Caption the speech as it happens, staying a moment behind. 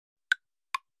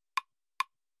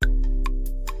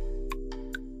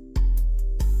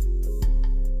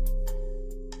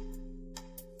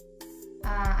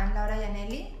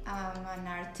an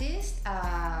artist.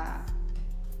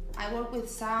 I work with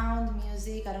sound,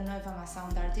 music. I don't know if I'm a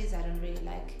sound artist. I don't really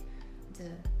like the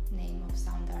name of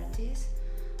sound artist.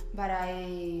 But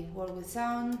I work with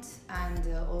sound and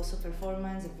also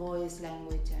performance, voice,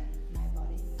 language, and my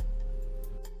body.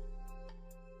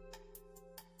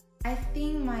 I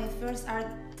think my first art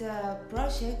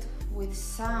project with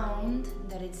sound,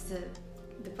 that it's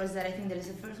the project that I think that is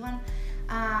the first one,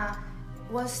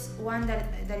 was one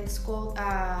that is called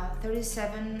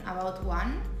 37 About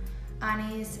One,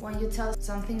 and is when you tell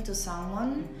something to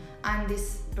someone and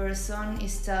this person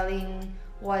is telling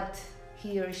what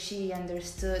he or she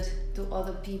understood to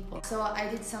other people. So I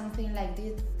did something like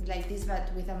this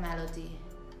but with a melody.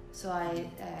 So I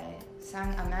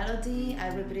sang a melody, I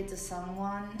repeated it to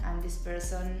someone, and this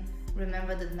person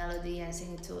remembered the melody and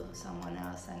sang it to someone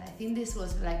else. And I think this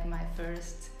was like my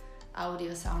first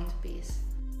audio sound piece.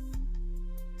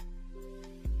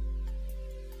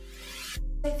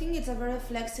 I think it's a very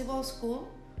flexible school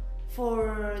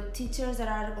for teachers that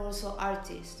are also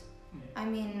artists. I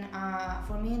mean,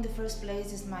 for me in the first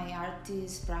place is my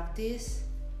artist practice,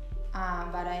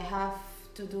 but I have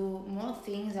to do more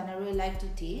things and I really like to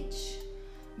teach.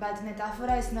 But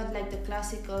Metàfora is not like the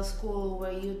classical school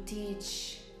where you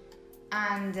teach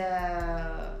and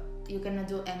you cannot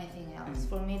do anything else.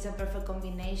 For me it's a perfect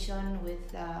combination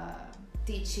with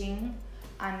teaching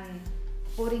and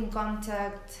put in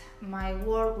contact my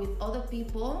work with other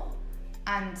people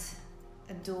and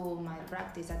do my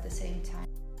practice at the same time.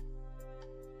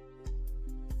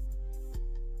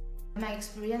 My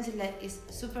experience is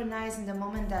super nice in the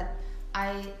moment that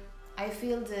I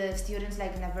feel the students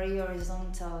like in a very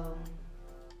horizontal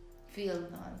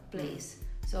field place.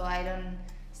 So I don't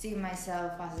see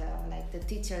myself as like the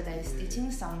teacher that is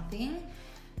teaching something,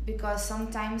 because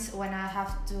sometimes when I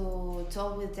have to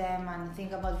talk with them and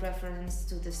think about reference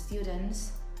to the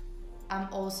students, I'm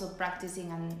also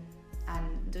practicing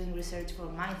and doing research for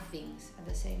my things at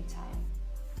the same time.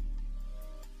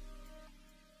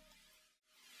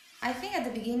 I think at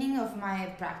the beginning of my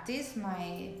practice,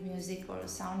 my music or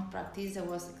sound practice, there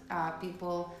was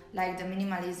people like the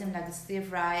minimalism, like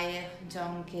Steve Reich,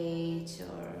 John Cage,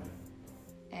 or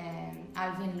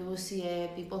Alvin Lucier,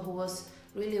 people who was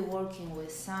really working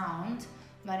with sound,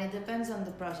 but it depends on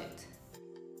the project.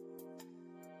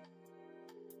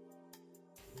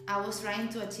 I was trying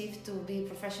to achieve to be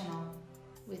professional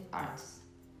with arts,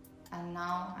 and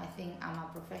now I think I'm a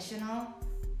professional,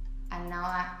 and now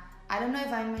I don't know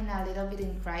if I'm in a little bit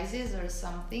in crisis or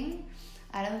something.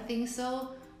 I don't think so.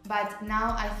 But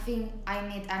now I think I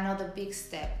need another big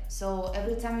step. So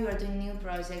every time you are doing new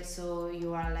projects, so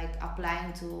you are like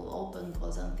applying to open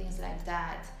calls and things like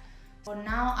that. For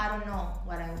now, I don't know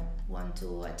what I want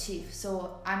to achieve.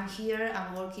 So I'm here,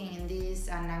 I'm working in this,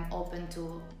 and I'm open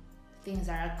to things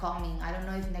that are coming. I don't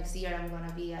know if next year I'm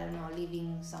gonna be, I don't know,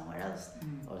 living somewhere else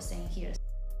or staying here.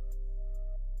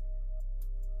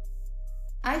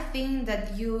 I think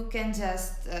that you can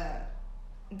just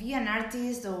be an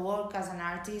artist or work as an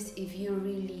artist if you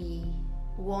really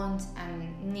want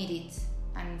and need it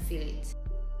and feel it.